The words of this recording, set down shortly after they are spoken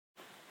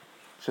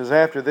It says,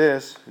 after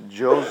this,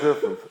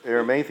 Joseph of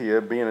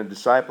Arimathea, being a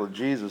disciple of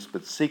Jesus,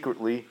 but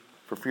secretly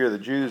for fear of the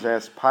Jews,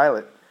 asked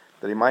Pilate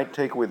that he might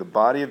take away the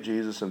body of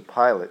Jesus, and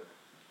Pilate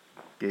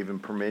gave him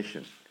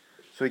permission.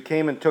 So he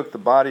came and took the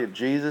body of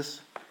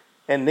Jesus,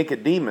 and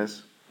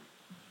Nicodemus,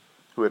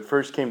 who at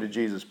first came to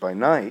Jesus by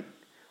night,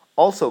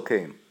 also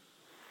came,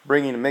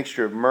 bringing a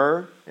mixture of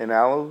myrrh and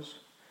aloes,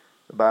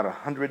 about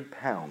 100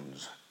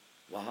 pounds.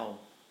 Wow.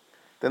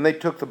 Then they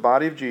took the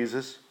body of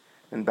Jesus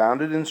and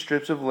bound it in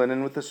strips of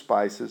linen with the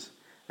spices,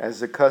 as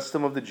the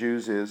custom of the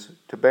Jews is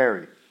to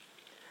bury.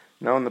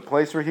 Now in the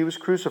place where he was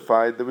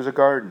crucified there was a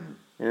garden,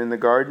 and in the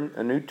garden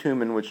a new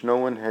tomb in which no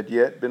one had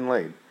yet been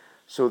laid.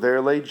 So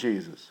there lay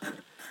Jesus,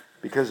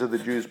 because of the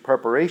Jews'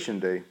 preparation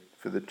day,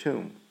 for the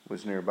tomb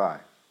was nearby.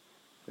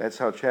 That's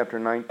how chapter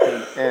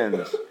 19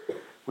 ends.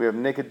 We have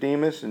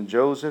Nicodemus and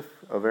Joseph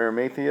of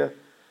Arimathea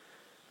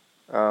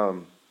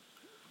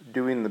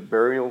doing the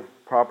burial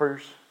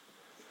propers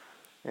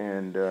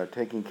and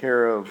taking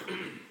care of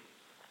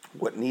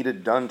what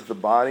needed done to the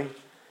body.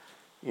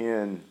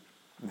 In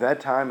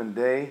that time and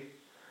day,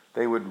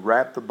 they would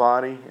wrap the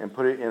body and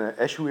put it in an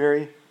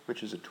estuary,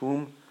 which is a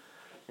tomb,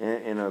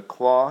 in a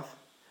cloth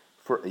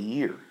for a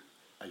year.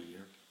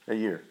 A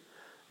year.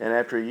 And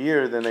after a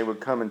year, then they would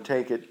come and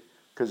take it,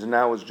 because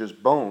now it was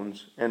just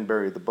bones, and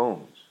bury the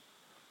bones.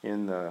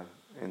 From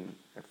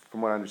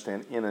what I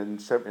understand, in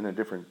a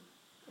different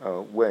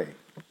way.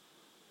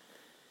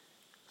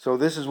 So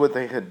this is what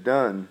they had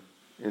done,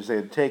 is they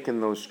had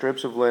taken those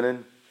strips of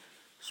linen,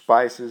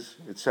 spices,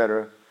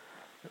 etc.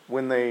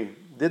 When they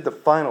did the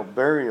final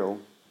burial,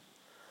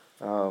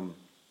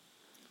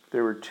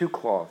 there were 2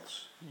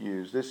 cloths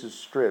used. This is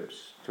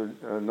strips to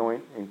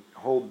anoint and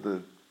hold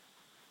the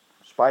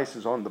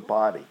spices on the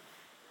body.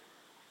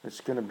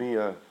 It's going to be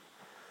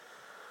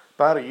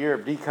about a year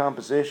of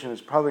decomposition.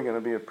 It's probably going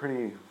to be a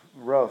pretty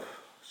rough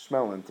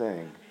smelling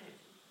thing.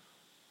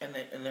 And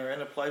they're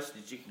in a place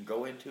that you can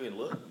go into and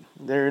look?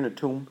 They're in a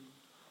tomb.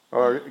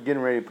 Or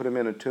getting ready to put them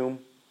in a tomb.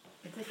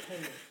 It's a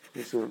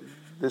cave.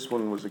 This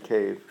one was a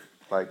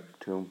cave-like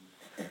tomb.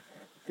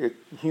 It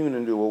hewn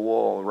into a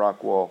wall, a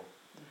rock wall.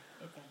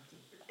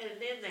 And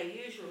then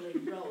they usually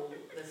roll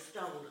the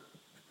stone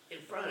in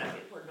front of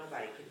it where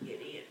nobody can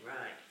get in,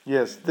 right?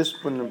 Yes,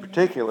 this one in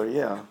particular,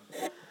 yeah.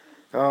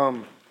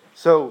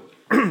 So,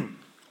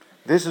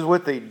 this is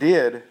what they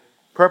did.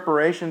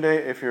 Preparation Day,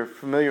 if you're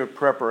familiar with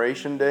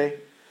Preparation Day,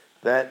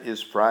 that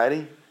is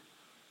Friday.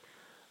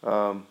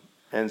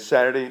 And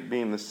Saturday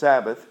being the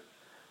Sabbath,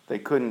 they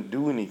couldn't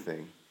do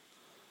anything.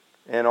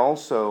 And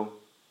also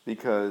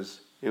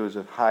because it was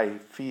a high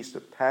feast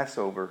of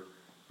Passover,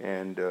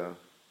 and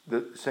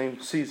the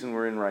same season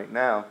we're in right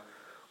now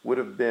would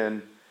have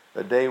been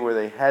a day where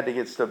they had to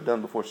get stuff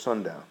done before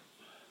sundown.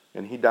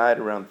 And he died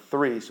around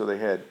 3, so they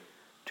had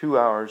 2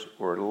 hours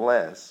or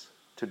less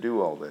to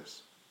do all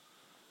this.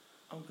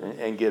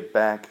 Okay. And get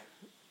back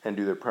and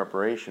do their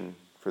preparation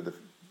for the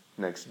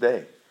next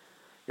day.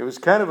 It was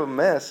kind of a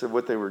mess of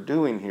what they were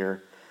doing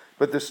here.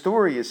 But the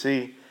story, you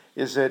see,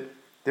 is that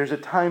there's a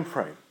time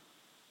frame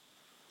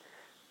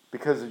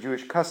because of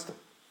Jewish custom.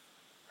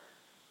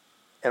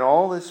 And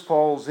all this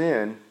falls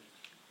in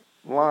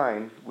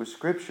line with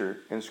Scripture.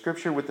 And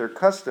Scripture with their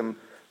custom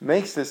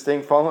makes this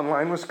thing fall in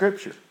line with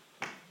Scripture.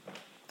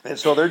 And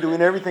so they're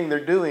doing everything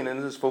they're doing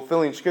and is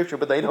fulfilling Scripture,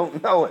 but they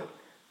don't know it.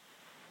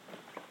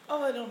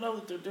 Oh, they don't know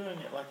that they're doing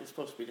it like it's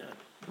supposed to be done.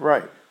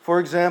 Right. For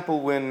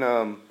example, when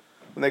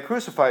they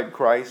crucified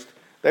Christ,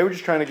 they were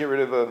just trying to get rid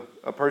of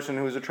a person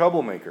who was a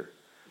troublemaker.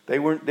 They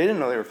didn't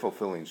know they were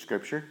fulfilling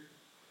Scripture.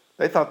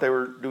 They thought they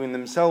were doing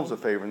themselves a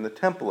favor and the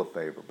temple a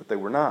favor, but they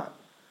were not.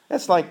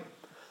 That's like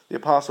the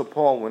Apostle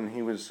Paul when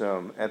he was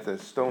at the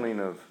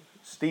stoning of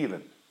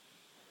Stephen.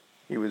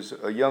 He was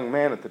a young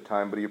man at the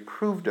time, but he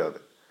approved of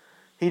it.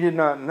 He did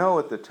not know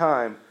at the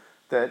time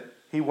that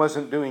he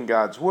wasn't doing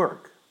God's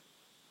work.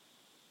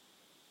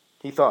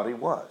 He thought he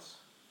was.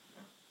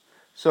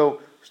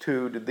 So,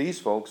 too, did these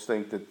folks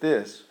think that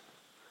this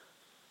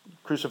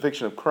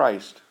crucifixion of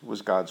Christ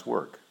was God's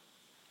work.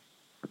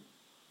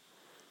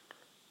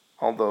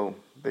 Although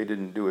they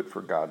didn't do it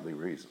for godly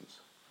reasons.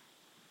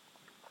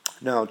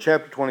 Now,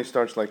 chapter 20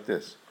 starts like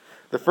this.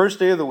 The first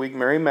day of the week,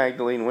 Mary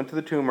Magdalene went to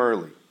the tomb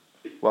early,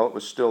 while it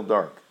was still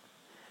dark.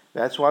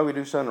 That's why we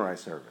do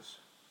sunrise service.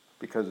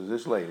 Because of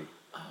this lady.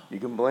 You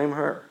can blame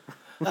her.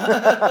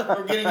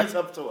 We're getting this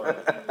up to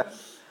her.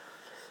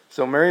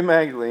 So Mary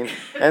Magdalene,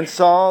 and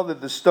saw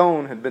that the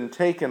stone had been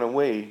taken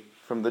away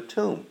from the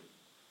tomb.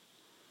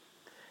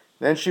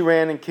 Then she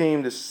ran and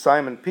came to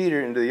Simon Peter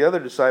and to the other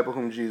disciple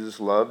whom Jesus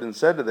loved, and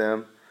said to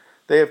them,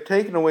 They have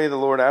taken away the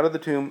Lord out of the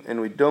tomb,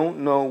 and we don't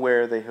know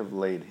where they have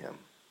laid him.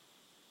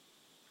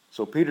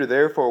 So Peter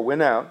therefore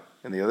went out,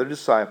 and the other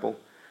disciple,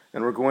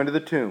 and were going to the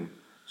tomb.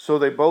 So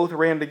they both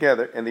ran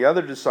together, and the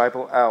other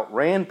disciple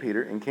outran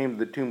Peter and came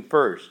to the tomb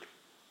first.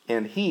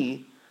 And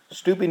he,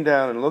 stooping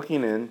down and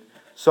looking in,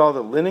 saw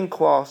the linen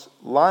cloths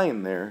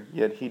lying there,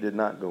 yet he did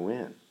not go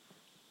in.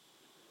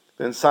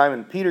 Then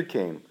Simon Peter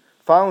came,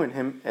 following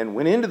him, and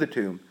went into the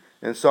tomb,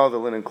 and saw the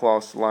linen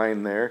cloths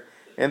lying there,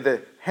 and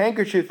the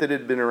handkerchief that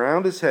had been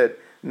around his head,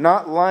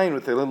 not lined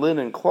with the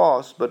linen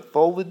cloths, but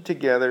folded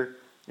together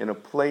in a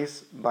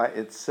place by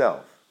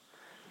itself.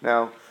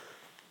 Now,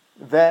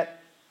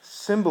 that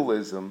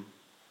symbolism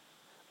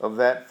of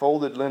that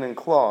folded linen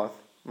cloth,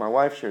 my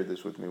wife shared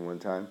this with me one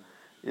time,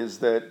 is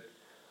that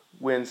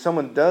when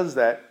someone does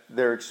that,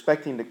 they're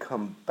expecting to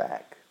come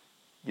back.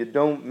 You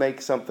don't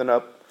make something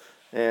up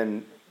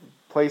and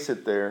place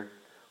it there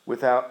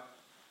without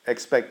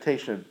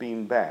expectation of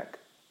being back.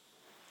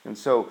 And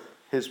so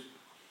his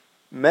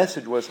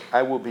message was,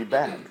 I will be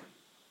back,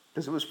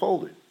 because it was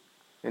folded,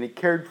 and he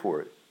cared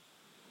for it.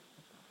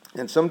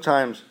 And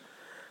sometimes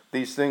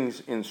these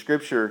things in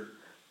Scripture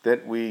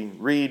that we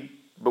read,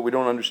 but we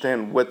don't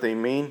understand what they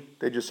mean,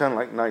 they just sound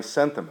like nice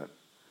sentiment.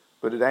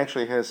 But it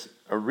actually has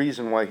a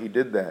reason why he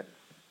did that.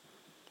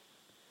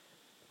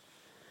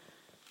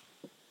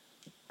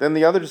 Then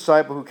the other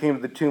disciple who came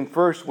to the tomb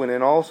first went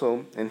in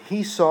also, and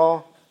he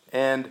saw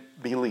and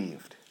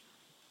believed.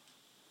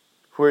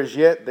 For as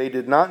yet they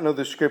did not know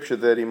the Scripture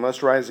that he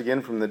must rise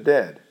again from the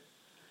dead.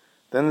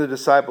 Then the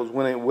disciples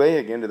went away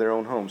again to their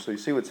own homes. So you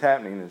see what's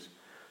happening is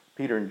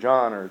Peter and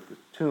John are at the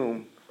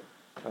tomb.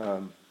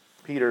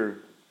 Peter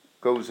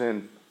goes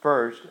in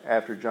first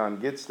after John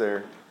gets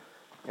there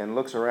and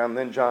looks around.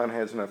 Then John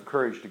has enough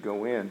courage to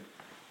go in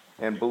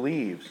and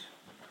believes.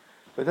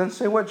 But it doesn't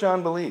say what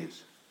John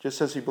believes. It just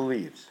says he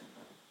believes.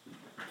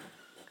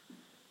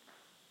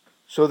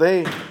 So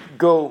they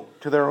go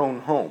to their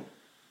own home.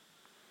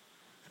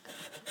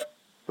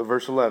 But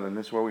verse 11,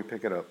 this is where we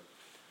pick it up.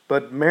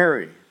 But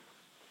Mary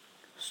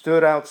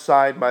stood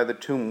outside by the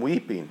tomb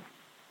weeping.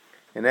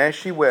 And as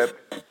she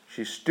wept,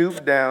 she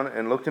stooped down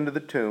and looked into the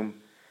tomb.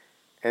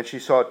 And she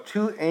saw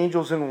two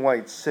angels in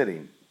white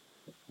sitting,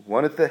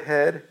 one at the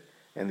head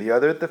and the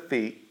other at the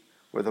feet,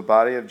 where the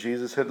body of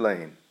Jesus had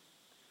lain.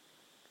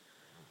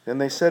 Then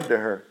they said to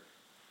her,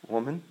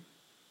 Woman,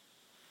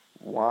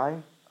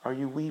 why are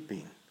you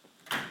weeping?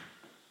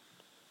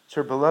 It's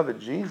her beloved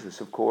Jesus,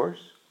 of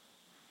course.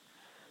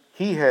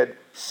 He had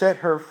set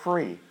her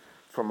free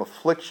from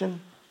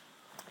affliction,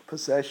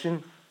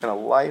 possession, and a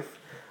life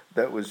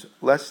that was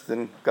less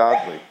than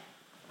godly.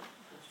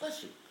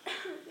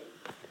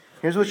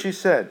 Here's what she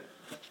said.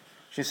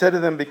 She said to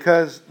them,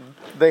 because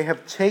they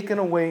have taken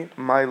away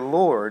my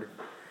Lord,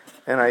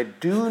 and I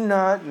do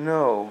not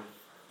know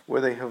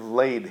where they have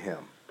laid him.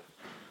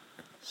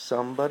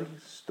 Somebody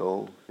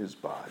stole his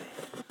body.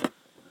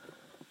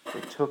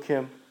 They took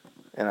him,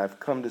 and I've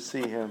come to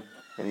see him,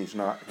 and he's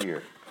not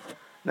here.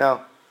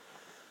 Now,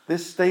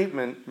 this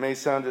statement may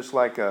sound just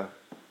like I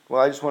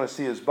just want to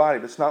see his body,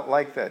 but it's not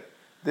like that.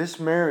 This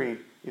Mary,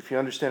 if you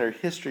understand her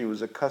history,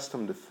 was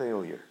accustomed to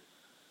failure,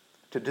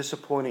 to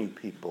disappointing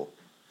people.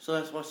 So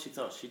that's what she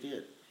thought she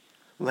did.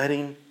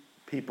 Letting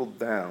people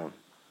down.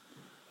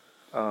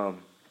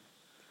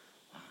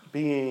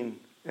 Being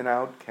an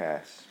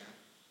outcast.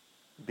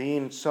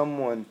 Being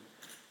someone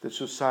that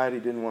society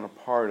didn't want a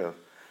part of.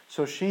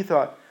 So she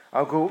thought,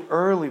 I'll go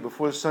early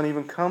before the sun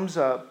even comes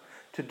up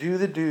to do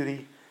the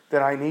duty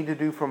that I need to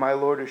do for my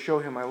Lord, to show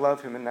him I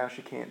love him, and now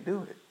she can't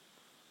do it.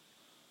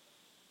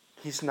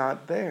 He's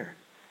not there.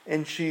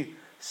 And she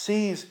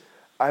sees,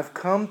 I've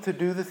come to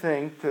do the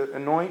thing, to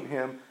anoint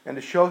him, and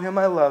to show him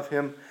I love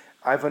him.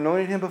 I've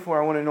anointed him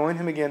before, I want to anoint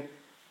him again.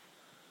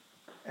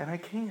 And I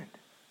can't.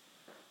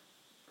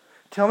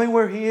 Tell me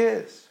where he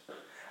is.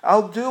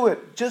 I'll do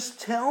it.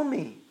 Just tell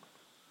me.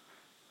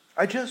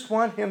 I just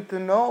want him to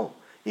know,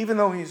 even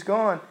though he's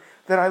gone,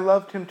 that I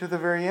loved him to the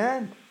very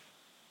end.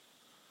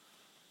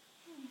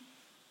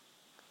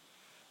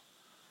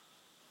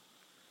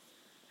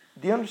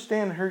 Do you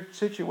understand her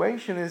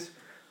situation is,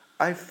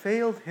 I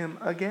failed him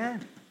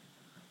again.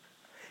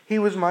 He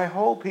was my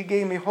hope. He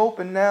gave me hope,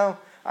 and now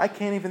I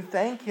can't even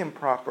thank him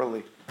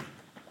properly.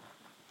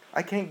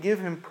 I can't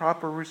give him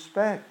proper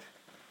respect.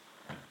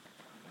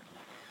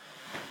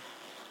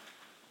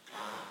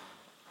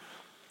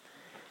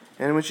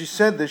 And when she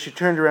said this, she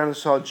turned around and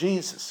saw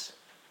Jesus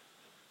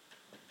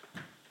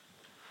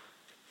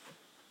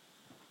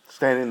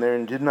standing there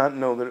and did not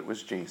know that it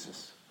was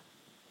Jesus.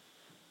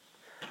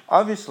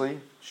 Obviously,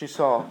 she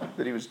saw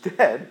that he was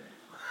dead.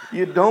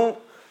 You don't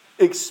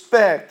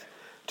expect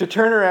to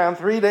turn around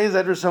 3 days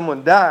after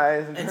someone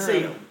dies and see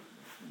him.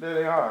 There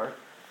they are.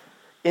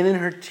 And in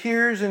her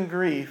tears and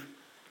grief,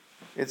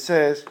 it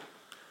says,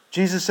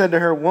 Jesus said to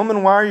her,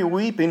 Woman, why are you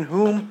weeping?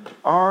 Whom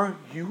are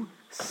you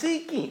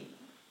seeking?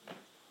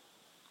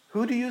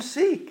 Who do you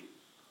seek?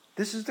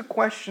 This is the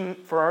question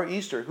for our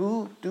Easter.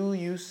 Who do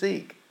you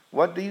seek?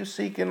 What do you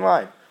seek in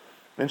life?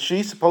 And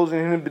she, supposing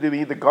him to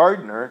be the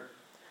gardener,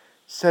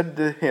 said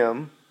to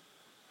him,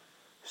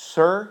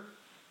 Sir,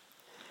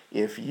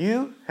 if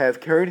you have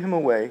carried him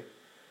away,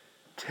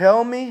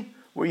 tell me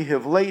where you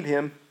have laid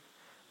him,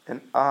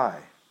 and I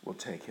will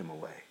take him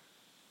away.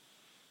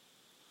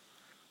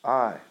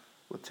 I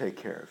will take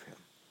care of him.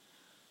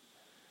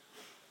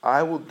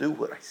 I will do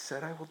what I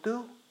said I will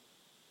do.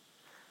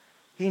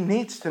 He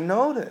needs to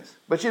know this.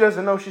 But she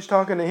doesn't know she's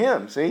talking to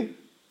him, see?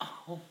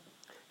 Oh.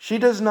 She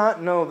does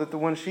not know that the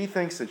one she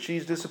thinks that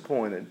she's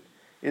disappointed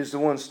is the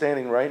one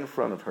standing right in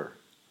front of her.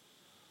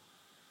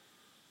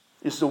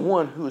 is the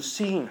one who is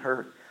seeing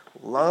her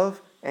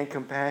love and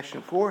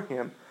compassion for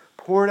him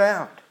poured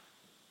out.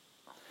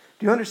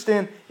 Do you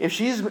understand? If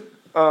she's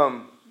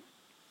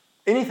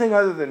anything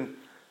other than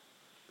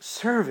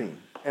serving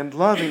and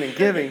loving and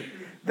giving,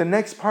 the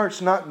next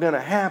part's not going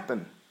to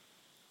happen.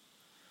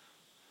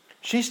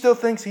 She still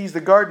thinks he's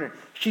the gardener.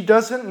 She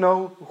doesn't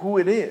know who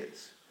it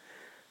is.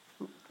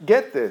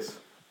 Get this.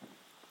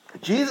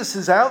 Jesus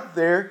is out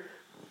there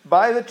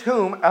by the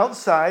tomb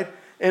outside,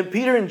 and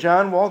Peter and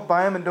John walk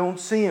by him and don't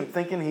see him,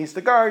 thinking he's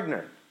the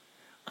gardener.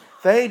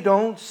 They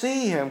don't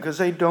see him because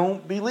they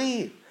don't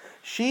believe.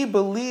 She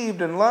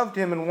believed and loved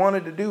him and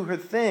wanted to do her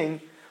thing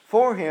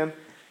for him.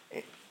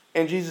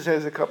 And Jesus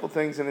has a couple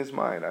things in his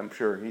mind, I'm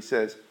sure. He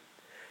says,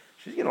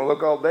 she's going to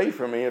look all day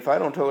for me if I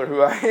don't tell her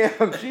who I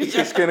am. She's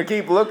just going to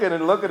keep looking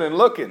and looking and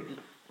looking.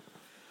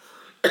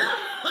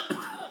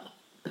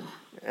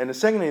 And the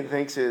second thing he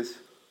thinks is,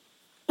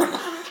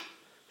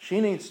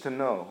 she needs to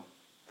know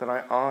that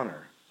I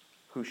honor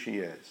who she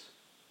is.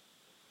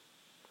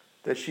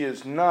 That she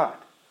has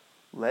not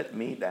let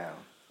me down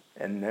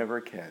and never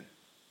can.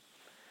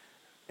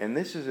 And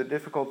this is a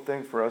difficult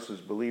thing for us as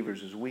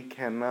believers, is we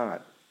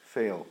cannot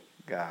fail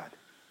God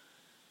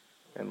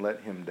and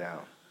let him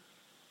down.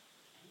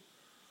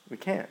 We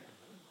can't.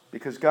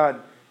 Because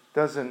God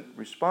doesn't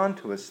respond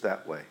to us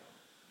that way.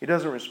 He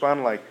doesn't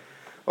respond like,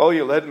 oh,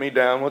 you let me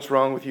down, what's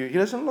wrong with you? He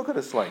doesn't look at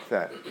us like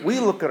that. We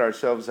look at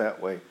ourselves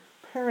that way.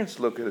 Parents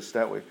look at us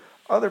that way.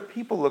 Other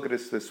people look at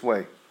us this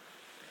way.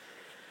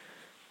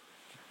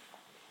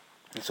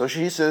 And so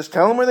she says,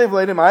 tell them where they've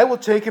laid him, I will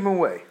take him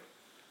away.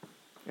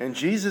 And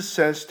Jesus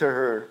says to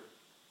her,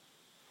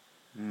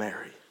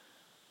 Mary.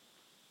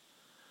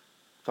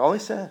 That's all he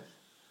says.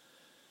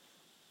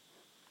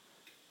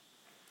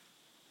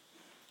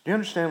 Do you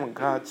understand when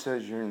God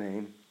says your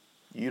name,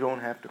 you don't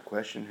have to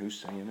question who's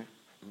saying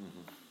it?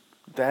 Mm-hmm.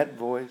 That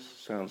voice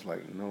sounds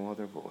like no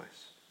other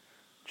voice.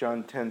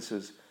 John 10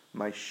 says,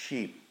 my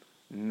sheep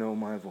know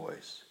my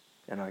voice,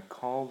 and I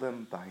call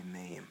them by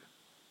name.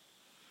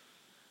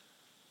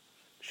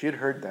 She had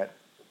heard that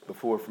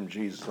before from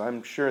Jesus.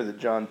 I'm sure that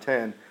John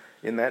 10,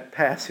 in that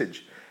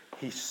passage,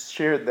 he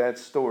shared that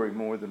story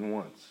more than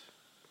once.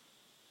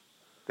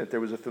 That there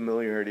was a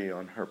familiarity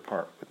on her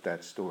part with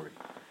that story.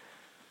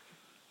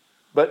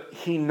 But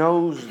he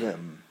knows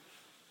them.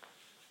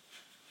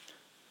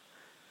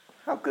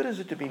 How good is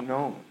it to be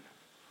known?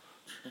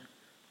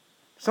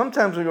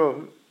 Sometimes we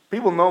go,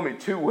 people know me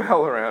too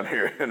well around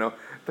here,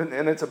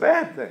 and it's a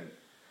bad thing.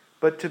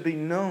 But to be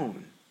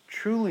known,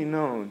 truly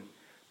known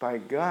by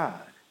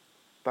God,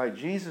 by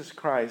Jesus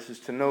Christ, is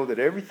to know that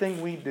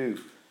everything we do,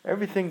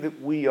 everything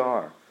that we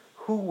are,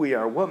 who we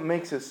are, what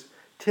makes us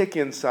tick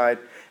inside,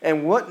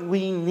 and what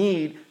we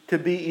need to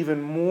be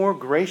even more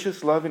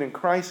gracious, loving, and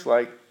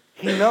Christ-like,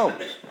 he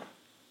knows.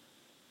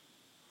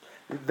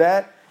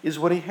 That is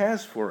what he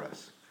has for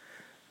us.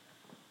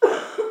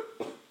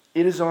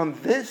 It is on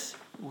this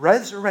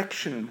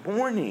resurrection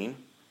morning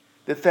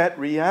that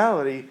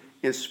reality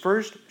is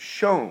first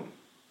shown,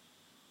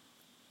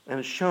 and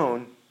is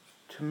shown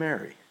to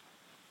Mary,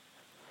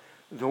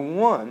 the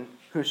one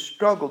who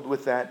struggled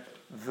with that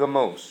the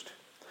most.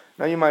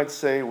 Now you might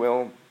say,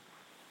 well,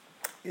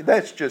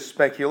 that's just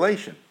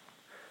speculation.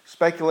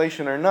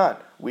 Speculation or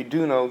not, we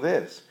do know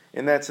this.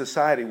 In that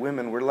society,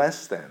 women were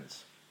less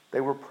thans.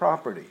 They were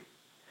property.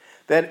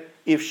 That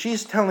if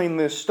she's telling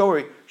this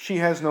story, she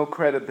has no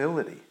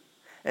credibility.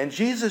 And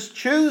Jesus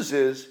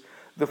chooses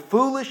the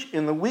foolish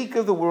and the weak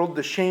of the world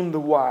to shame the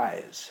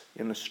wise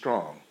and the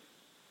strong.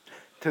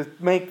 To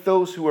make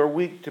those who are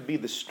weak to be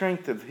the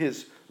strength of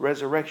his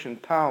resurrection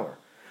power.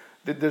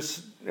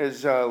 This,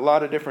 as a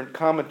lot of different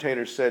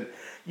commentators said,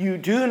 you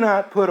do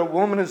not put a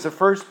woman as the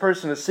first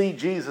person to see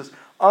Jesus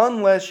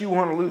unless you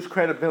want to lose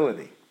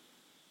credibility.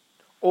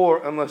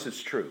 Or unless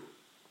it's true.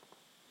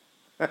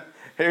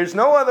 There's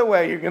no other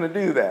way you're going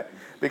to do that.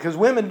 Because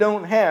women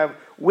don't have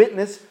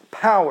witness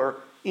power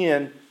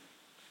in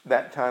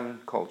that time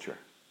and culture.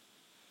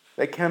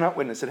 They cannot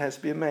witness. It has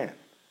to be a man.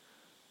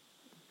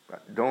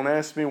 Don't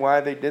ask me why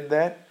they did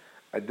that.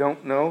 I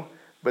don't know.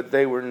 But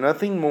they were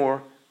nothing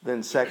more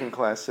than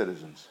second-class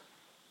citizens.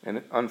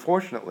 And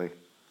unfortunately.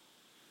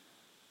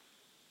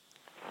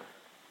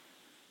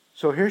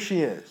 So here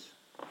she is.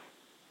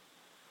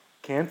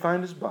 Can't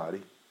find his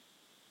body.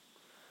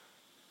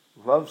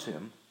 Loves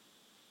him.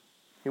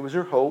 He was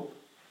her hope.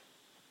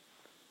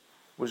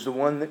 Was the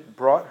one that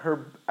brought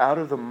her out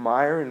of the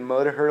mire and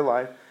mud of her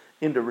life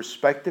into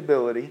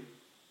respectability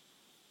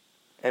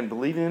and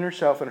believing in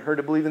herself, and her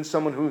to believe in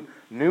someone who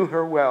knew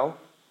her well.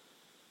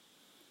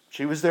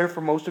 She was there for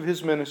most of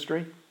his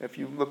ministry. If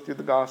you look through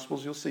the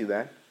Gospels, you'll see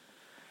that.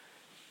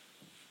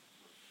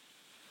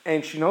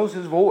 And she knows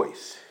his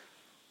voice.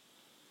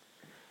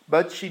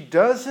 But she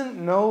doesn't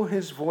know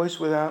his voice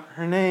without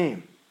her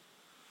name.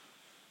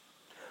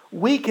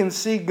 We can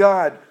see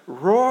God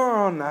roar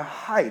on the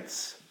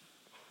heights.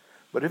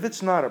 But if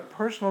it's not a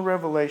personal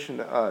revelation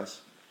to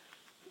us,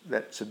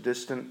 that's a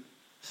distant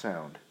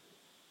sound.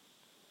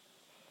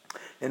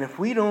 And if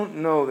we don't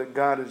know that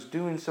God is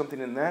doing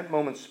something in that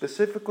moment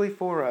specifically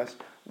for us,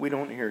 we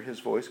don't hear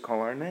his voice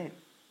call our name.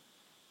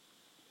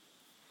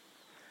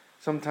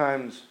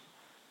 Sometimes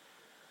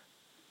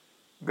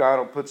God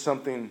will put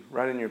something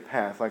right in your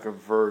path, like a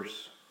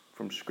verse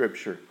from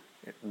Scripture,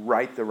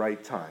 right the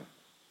right time.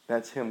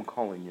 That's him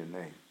calling your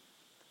name,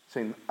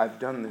 saying, I've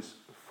done this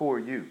for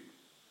you.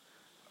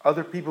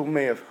 Other people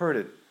may have heard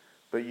it,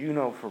 but you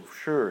know for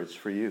sure it's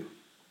for you,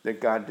 that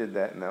God did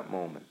that in that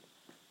moment.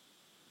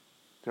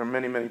 There are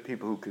many, many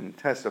people who can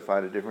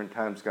testify to different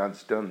times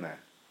God's done that.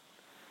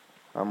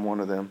 I'm one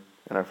of them,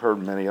 and I've heard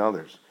many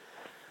others.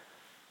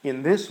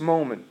 In this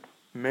moment,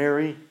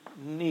 Mary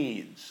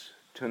needs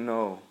to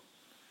know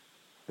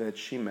that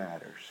she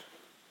matters,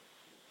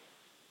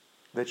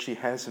 that she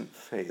hasn't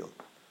failed,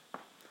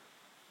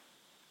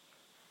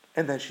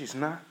 and that she's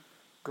not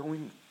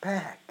going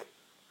back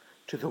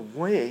to the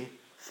way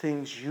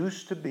things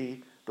used to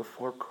be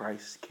before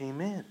Christ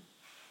came in.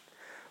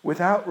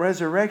 Without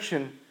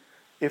resurrection,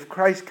 if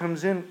Christ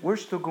comes in, we're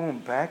still going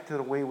back to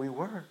the way we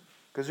were,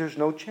 because there's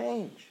no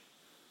change.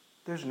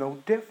 There's no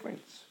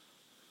difference.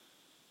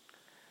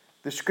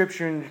 The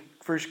scripture in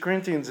 1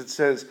 Corinthians, it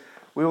says,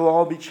 we will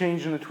all be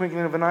changed in the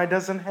twinkling of an eye.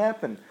 Doesn't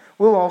happen.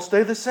 We'll all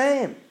stay the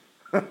same.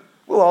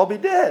 We'll all be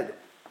dead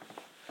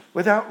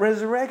without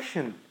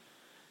resurrection.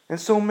 And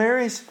so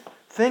Mary's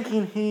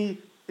thinking he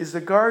is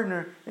the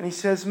gardener, and he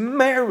says,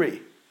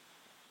 Mary.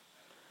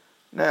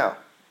 Now,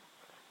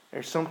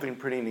 there's something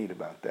pretty neat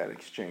about that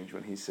exchange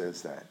when he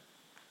says that,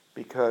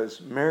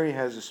 because Mary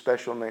has a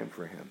special name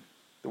for him.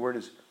 The word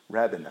is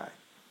Rabboni,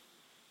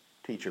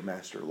 teacher,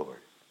 master, Lord.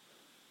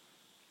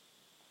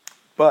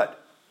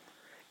 But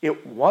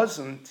it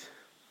wasn't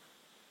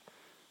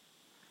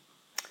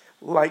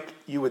like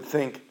you would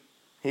think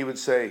he would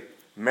say,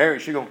 Mary,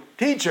 she'd go,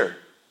 teacher.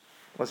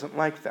 It wasn't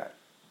like that.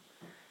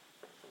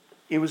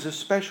 It was a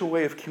special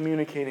way of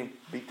communicating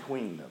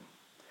between them.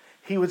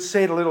 He would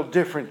say it a little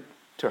different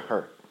to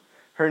her.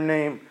 Her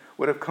name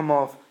would have come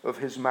off of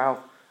his mouth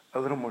a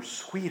little more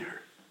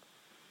sweeter.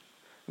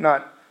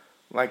 Not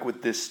like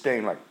with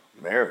disdain, like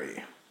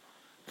Mary.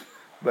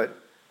 But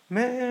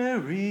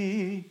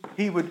Mary.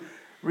 He would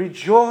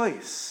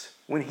rejoice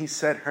when he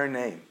said her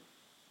name.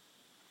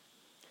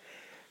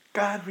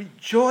 God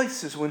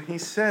rejoices when he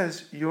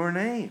says your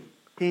name.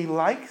 He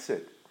likes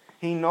it.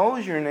 He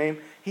knows your name.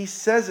 He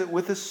says it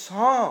with a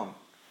song.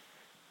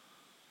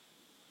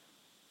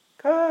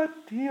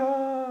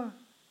 Katia.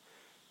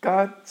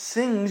 God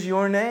sings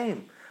your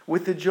name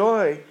with the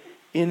joy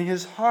in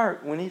his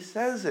heart when he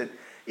says it.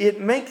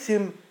 It makes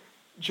him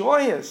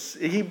joyous.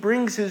 He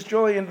brings his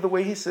joy into the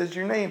way he says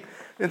your name.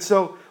 And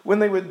so when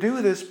they would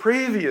do this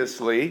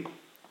previously,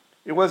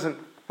 it wasn't,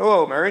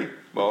 hello, Mary.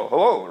 Well,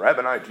 hello,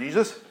 Rabboni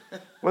Jesus.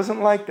 It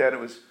wasn't like that. It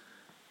was,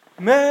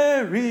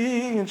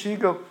 Mary. And she'd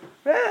go,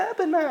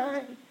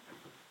 Rabboni.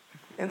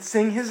 And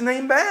sing his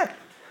name back.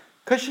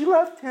 Because she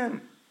loved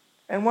him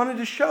and wanted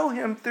to show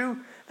him through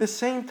the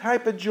same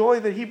type of joy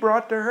that he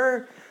brought to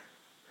her.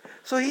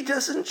 So he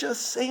doesn't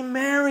just say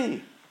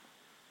Mary.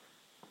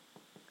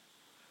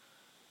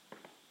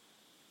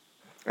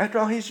 After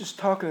all, he's just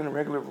talking in a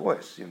regular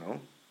voice, you know.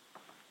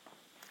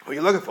 What are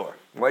you looking for?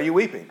 Why are you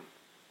weeping?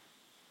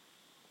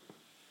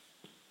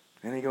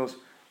 And he goes,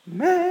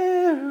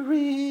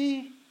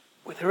 Mary,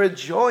 with her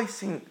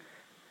rejoicing.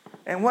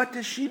 And what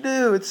does she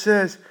do? It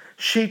says,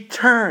 she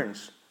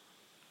turns,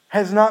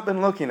 has not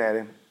been looking at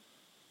him,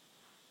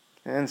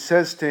 and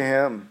says to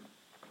him,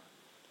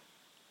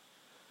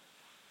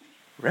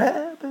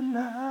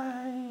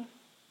 Rabboni,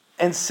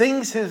 and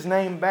sings his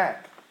name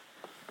back.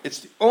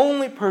 It's the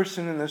only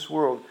person in this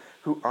world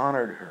who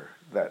honored her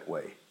that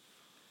way.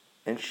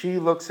 And she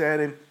looks at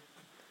him,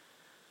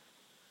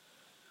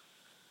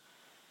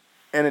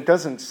 and it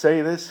doesn't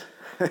say this,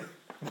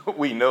 but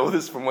we know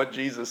this from what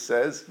Jesus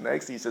says.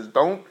 Next, he says,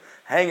 don't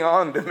hang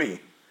on to me.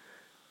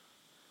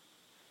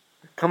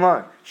 Come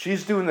on,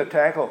 she's doing the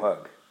tackle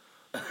hug.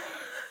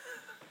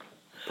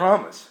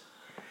 Promise.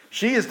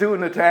 She is doing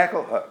the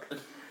tackle hug.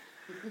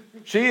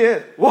 She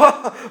is. Whoa,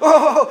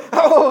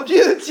 oh,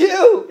 it's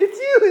you. It's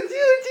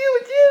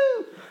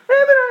you.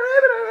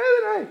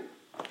 Rabboni.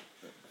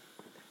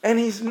 And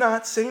he's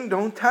not saying,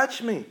 don't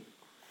touch me.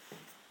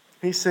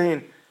 He's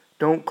saying,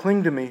 don't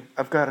cling to me.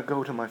 I've got to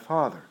go to my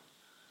Father.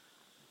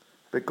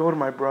 But go to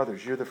my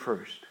brothers, you're the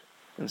first,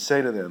 and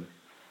say to them,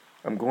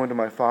 I'm going to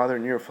my Father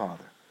and your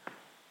Father.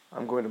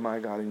 I'm going to my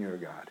God and your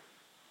God.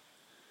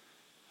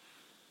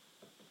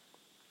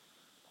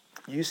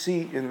 You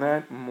see, in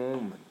that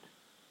moment,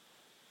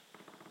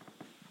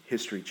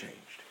 history changed.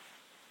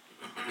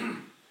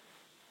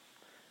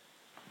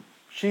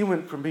 She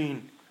went from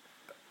being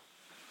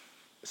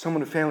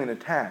someone failing a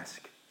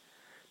task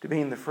to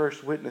being the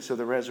first witness of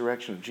the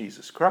resurrection of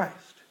Jesus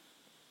Christ.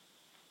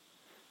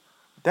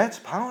 That's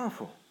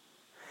powerful.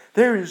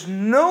 There is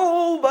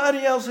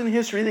nobody else in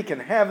history that can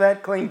have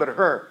that claim but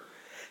her.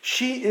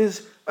 She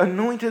is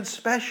anointed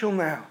special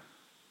now.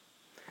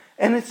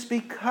 And it's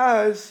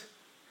because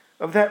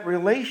of that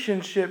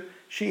relationship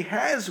she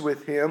has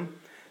with him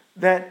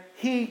that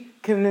he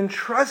can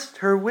entrust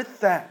her with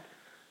that,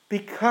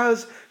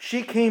 because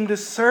she came to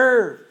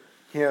serve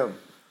him.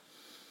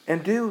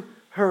 and do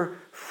her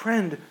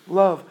friend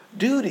love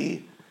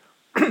duty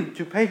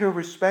to pay her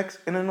respects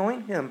and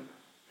anoint him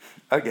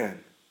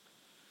again.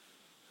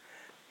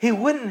 He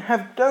wouldn't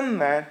have done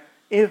that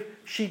if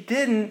she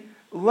didn't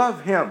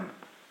love him.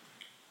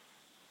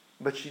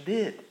 But she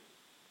did.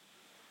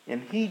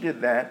 And he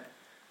did that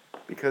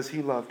because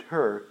he loved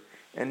her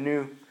and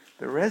knew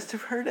the rest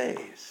of her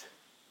days.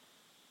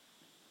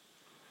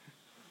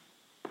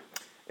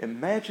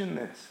 Imagine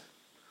this.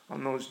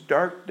 On those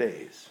dark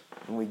days,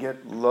 when we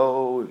get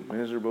low and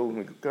miserable, and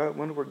we go, God,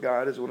 wonder where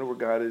God is, wonder where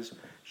God is,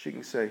 she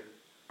can say,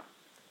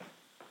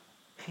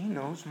 He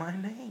knows my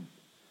name.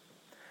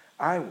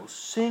 I will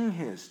sing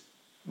his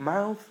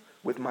mouth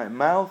with my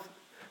mouth,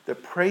 the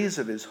praise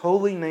of his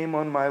holy name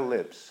on my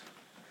lips.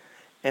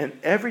 And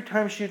every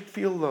time she'd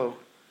feel low,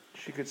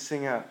 she could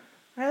sing out,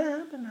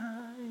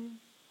 Rabboni,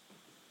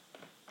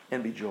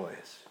 and be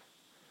joyous.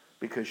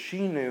 Because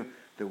she knew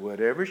that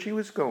whatever she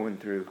was going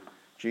through,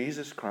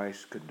 Jesus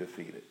Christ could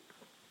defeat it.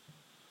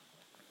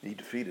 He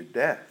defeated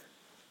death.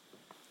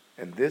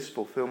 And this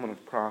fulfillment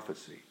of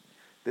prophecy,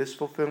 this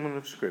fulfillment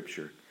of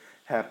Scripture,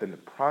 happened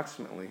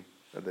approximately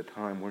at the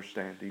time we're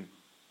standing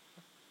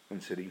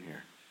and sitting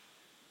here.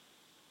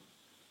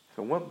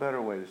 So what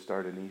better way to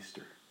start an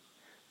Easter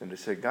than to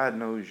say, God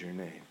knows your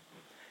name.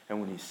 And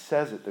when he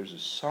says it, there's a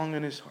song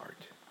in his heart.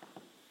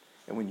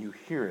 And when you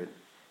hear it,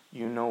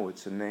 you know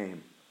it's a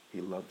name he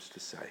loves to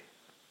say.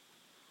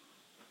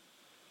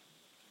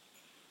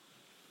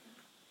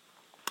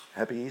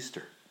 Happy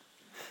Easter.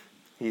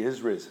 He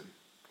is risen.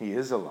 He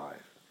is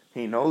alive.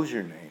 He knows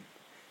your name.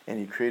 And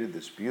he created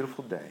this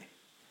beautiful day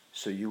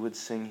so you would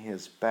sing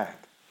his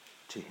back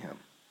to him.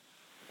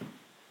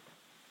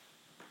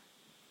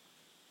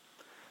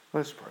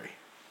 Let's pray.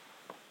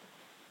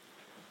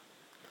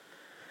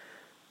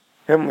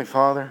 Heavenly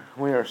Father,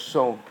 we are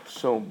so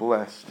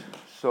blessed,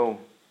 so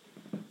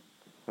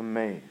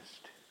amazed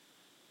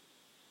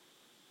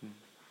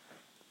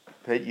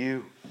that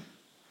you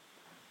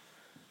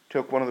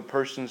took one of the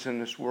persons in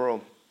this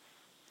world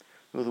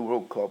who the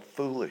world called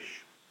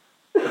foolish,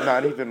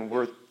 not even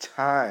worth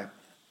time.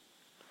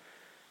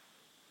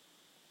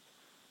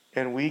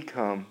 And we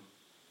come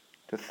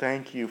to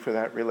thank you for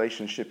that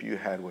relationship you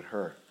had with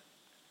her.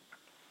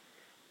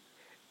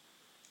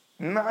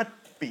 Not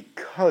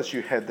because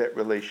you had that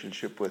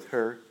relationship with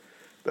her,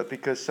 but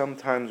because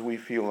sometimes we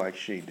feel like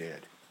she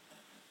did.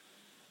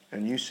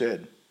 And you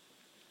said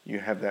you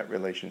have that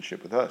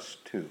relationship with us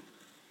too.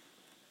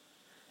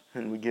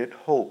 And we get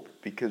hope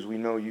because we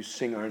know you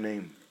sing our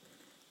name.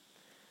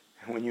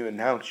 And when you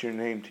announce your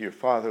name to your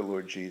Father,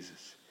 Lord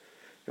Jesus,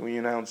 and when you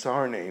announce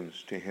our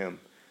names to him,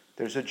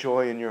 there's a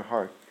joy in your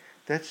heart.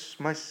 That's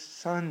my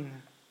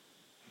son.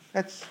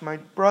 That's my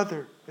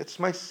brother. That's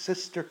my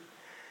sister.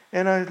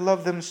 And I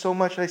love them so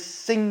much, I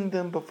sing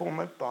them before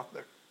my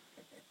Father.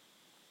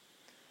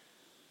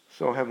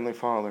 So, Heavenly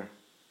Father,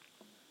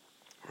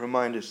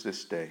 remind us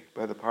this day,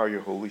 by the power of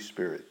your Holy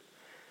Spirit,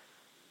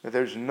 that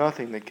there's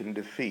nothing that can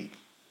defeat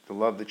the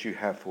love that you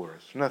have for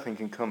us. Nothing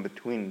can come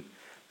between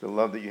the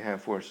love that you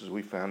have for us as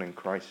we found in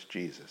Christ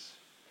Jesus.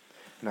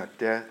 Not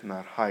death,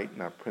 not height,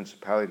 not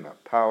principality,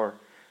 not power,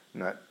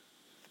 not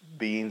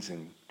beings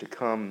and to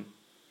come,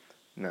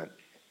 not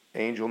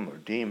angel nor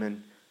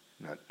demon,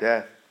 not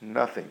death,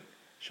 nothing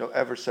shall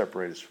ever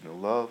separate us from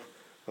the love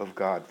of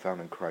God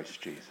found in Christ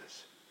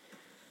Jesus.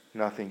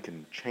 Nothing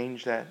can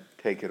change that,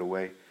 take it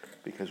away,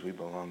 because we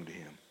belong to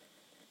him.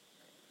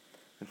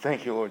 And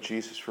thank you, Lord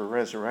Jesus, for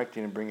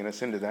resurrecting and bringing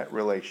us into that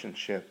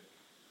relationship.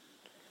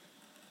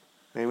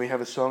 May we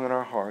have a song in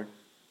our heart,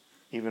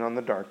 even on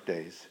the dark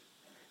days,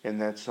 and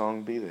that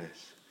song be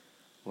this: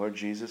 Lord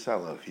Jesus, I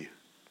love you.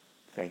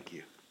 Thank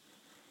you.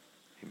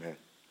 Amen.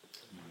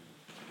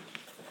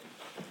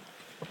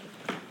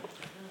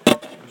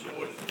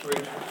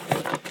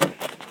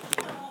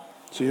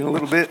 See you in a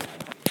little bit.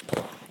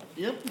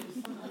 Yep.